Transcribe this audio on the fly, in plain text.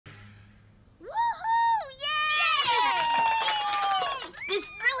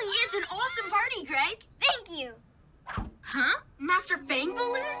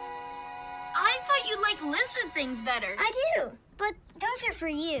things better. I do, but those are for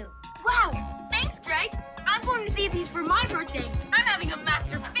you. Wow, thanks, Greg. I'm going to save these for my birthday. I'm having a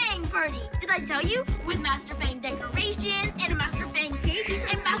Master Fang party. Did I tell you? With Master Fang decorations, and a Master Fang cake,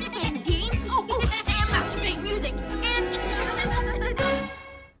 and Master Fang games, and Master Fang music, and...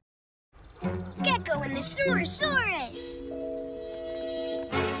 Gekko and the Snore-A-Saurus.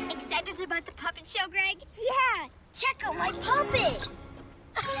 Excited about the puppet show, Greg? Yeah, check out my puppet.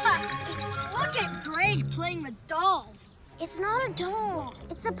 Look at Greg playing with dolls. It's not a doll,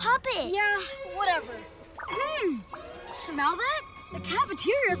 it's a puppet. Yeah, whatever. Smell that? The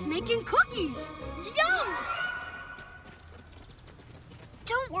cafeteria's making cookies. Yum!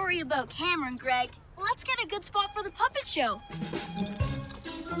 Don't worry about Cameron, Greg. Let's get a good spot for the puppet show.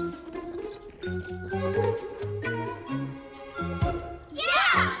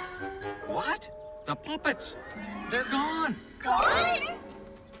 Yeah! What? The puppets. They're gone. Gone?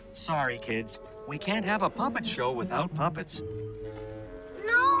 Sorry, kids. We can't have a puppet show without puppets.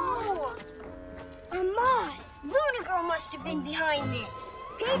 No! A moth. Luna Girl must have been behind this.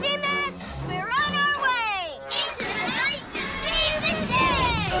 PJ Masks, we're on our way! Into the night to save the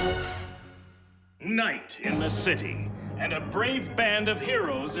day! Night in the city, and a brave band of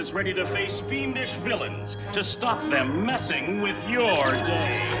heroes is ready to face fiendish villains to stop them messing with your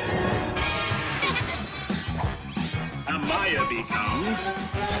day. Amaya becomes...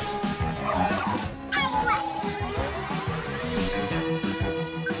 Owlette!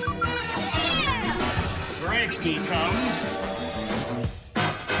 Greg becomes...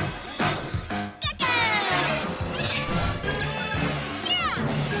 Gekko! Yeah!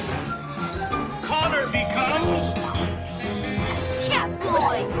 Connor becomes...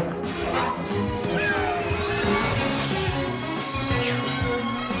 Catboy!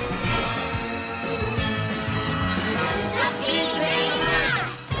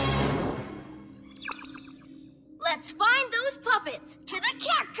 Let's find those puppets. To the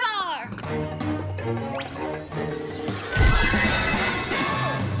cat car!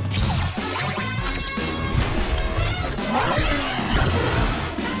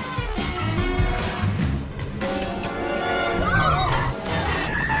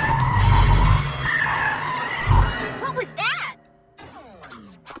 What was that?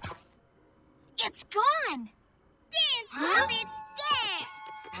 It's gone! Dance, puppets, dance!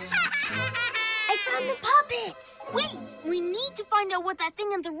 I found the puppets! Wait, we need to find out what that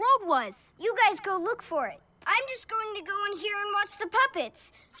thing in the road was. You guys go look for it. I'm just going to go in here and watch the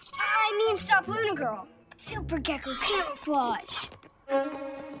puppets. I mean, stop Luna Girl. Super Gekko camouflage.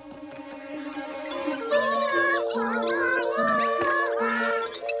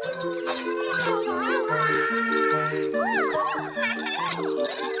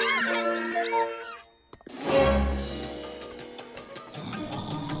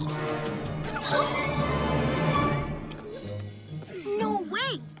 No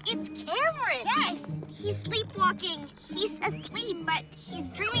way, it's Cameron. Yes, he's sleepwalking. He's asleep, but he's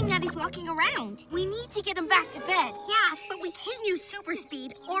dreaming that he's walking around. We need to get him back to bed. Yeah, but we can't use super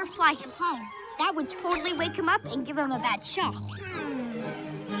speed or fly him home. That would totally wake him up and give him a bad shock. Yeah!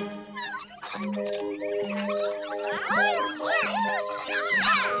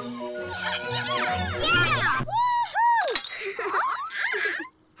 Woohoo!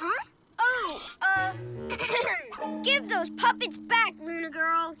 Huh? Oh, give those puppets back, Luna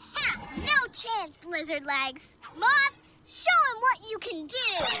Girl. Ha! No chance, Lizard Legs. Moths, show him what you can do.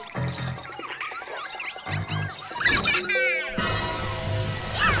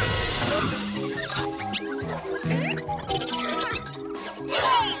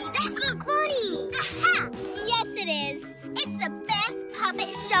 Hey, that's not funny. Aha! Yes, it is. It's the best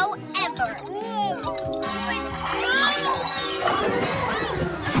puppet show ever.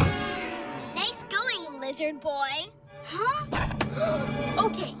 Nice going, Lizard Boy. Huh?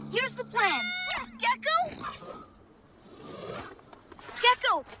 Okay, here's the plan. Gekko?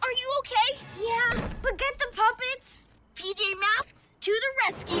 Gekko, are you okay? Yeah, but get the puppets. PJ Masks, to the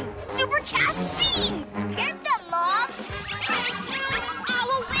rescue. Super Cat Speed! Get them, Mom.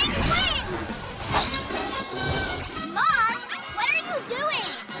 Owl Wing Wing! Moths, what are you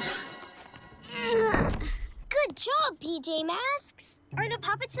doing? Good job, PJ Masks. Are the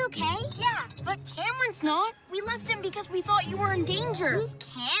puppets okay? Yeah, but Cameron's not. We left him because we thought you were in danger. Who's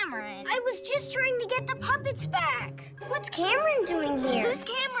Cameron? I was just trying to get the puppets back. What's Cameron doing here? Who's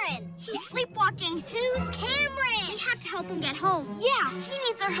Cameron? He's sleepwalking. Who's Cameron? We have to help him get home. Yeah, he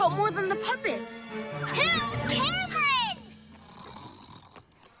needs our help more than the puppets. Who's Cameron?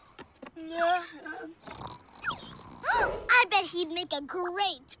 I bet he'd make a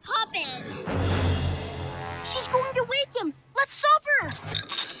great puppet. She's going to wake him. Let's stop her.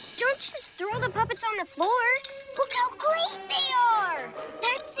 don't just throw the puppets on the floor. Look how great they are.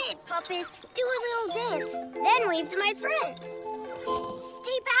 That's it, puppets. Do a little dance, then wave to my friends.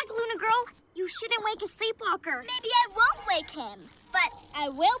 Stay back, Luna Girl. You shouldn't wake a sleepwalker. Maybe I won't wake him, but I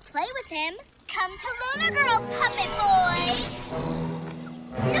will play with him. Come to Luna Girl, puppet boy.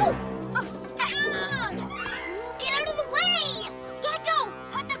 No! Get out of the way! Gekko,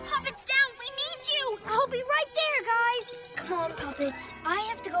 put the puppets down. We need you. I'll be right there, guys. Come on, puppets. I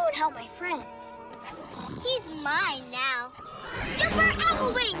have to go and help my friends. He's mine now. Super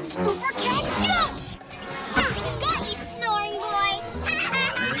Owl Wing! Super Cat Jump! Got you, snoring boy.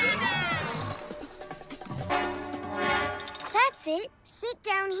 That's it. Sit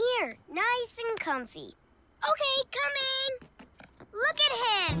down here, nice and comfy. Okay, coming. Look at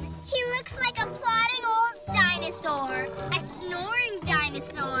him. He looks like a plodding old dinosaur. A snoring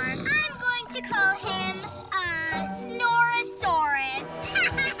dinosaur. I'm going to call him, Snore-A-Saurus.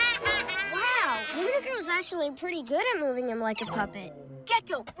 Wow, Luna Girl's actually pretty good at moving him like a puppet.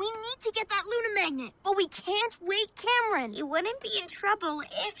 Gekko, we need to get that Luna magnet, but we can't wake Cameron. You wouldn't be in trouble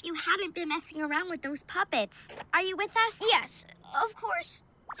if you hadn't been messing around with those puppets. Are you with us? Yes, of course.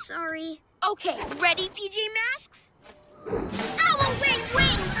 Sorry. Okay, ready, PJ Masks? Owl wing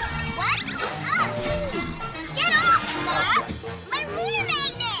wings! What? Get off, Box! My lunar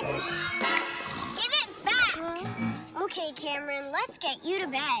magnet! Give it back! Okay, Cameron, let's get you to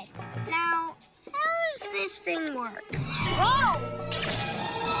bed. Now, how does this thing work? Whoa!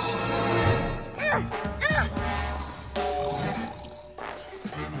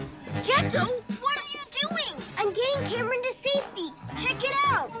 Gekko, what are you doing? I'm getting Cameron to safety. Check it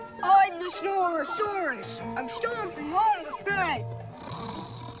out. I'm the Snore-A-Saurus. I'm stomping on the bed.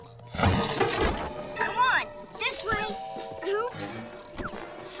 Come on, this way. Oops.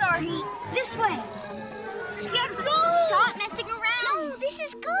 Sorry, this way. Gekko! Stop messing around! No, this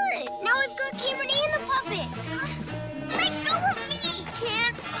is good. Now I've got Cameron and the puppets. Let go of me!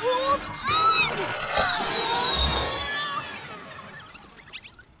 Can't hold on!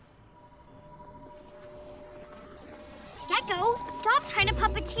 Gekko, stop trying to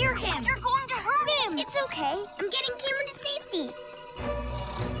puppeteer him. You're going to hurt him! It's okay. I'm getting Cameron to safety.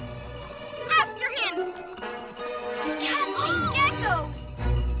 After him! Gasping geckos!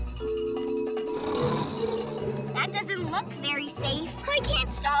 That doesn't look very safe. I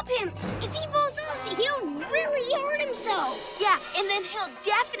can't stop him. If he falls off, he'll really hurt himself. Yeah, and then he'll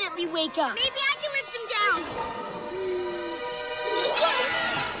definitely wake up. Maybe I can lift him down.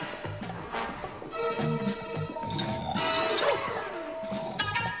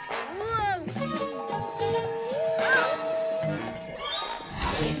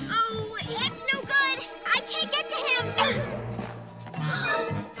 Oh, it's no good. I can't get to him.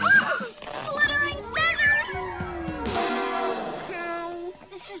 Fluttering feathers.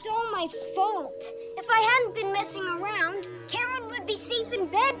 This is all my fault. If I hadn't been messing around, Cameron would be safe in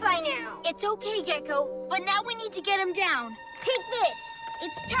bed by now. It's okay, Gekko, but now we need to get him down. Take this.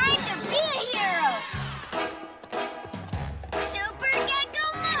 It's time to be a hero. Super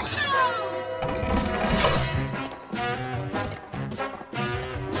Gekko muscles!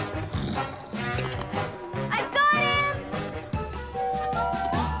 I've got him.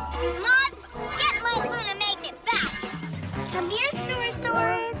 Mods, get my Luna magnet back. Come here,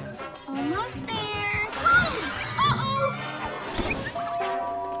 Snore-A-Saurus. Almost there. Uh-oh!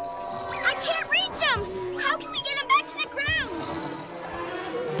 I can't reach him. How can we get him back to the ground?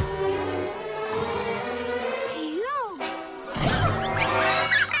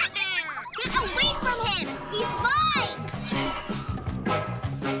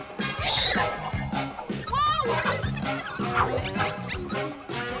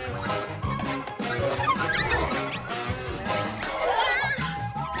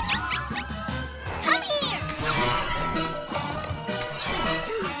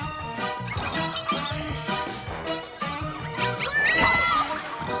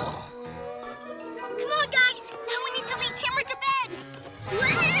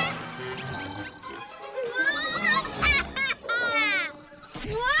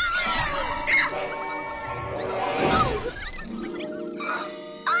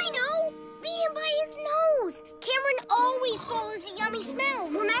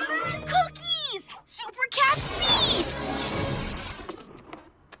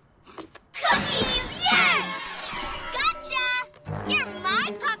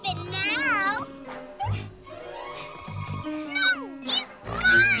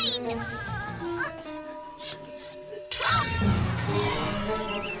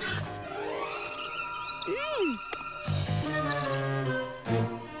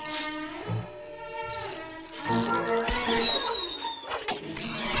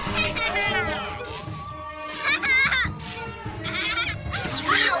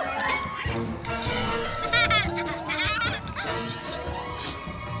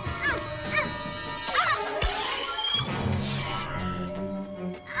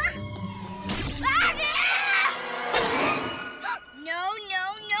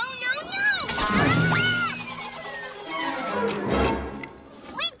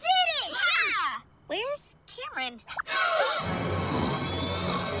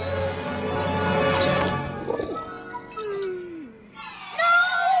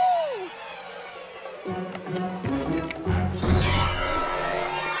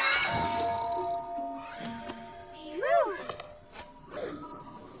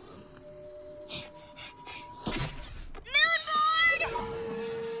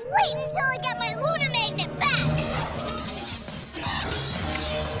 Wait until I get my Luna Magnet back!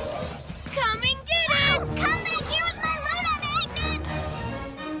 Come and get it! Come back here with my Luna Magnet!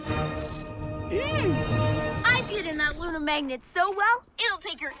 I've hidden that Luna Magnet so well, it'll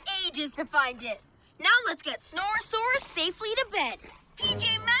take her ages to find it. Now let's get Snore-A-Saurus safely to bed.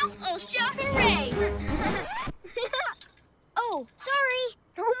 PJ Masks will shout hooray! Oh, sorry.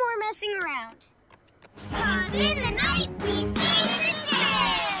 No more messing around. 'Cause in the night we save the day!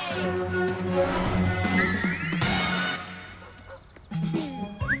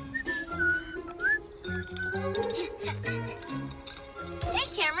 Hey,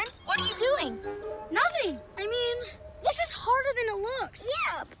 Cameron, what are you doing? Nothing. I mean, this is harder than it looks.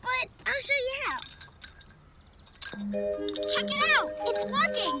 Yeah, but I'll show you how. Check it out! It's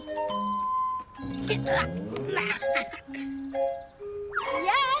working!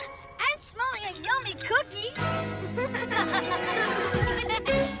 Yeah, and smelling a yummy cookie.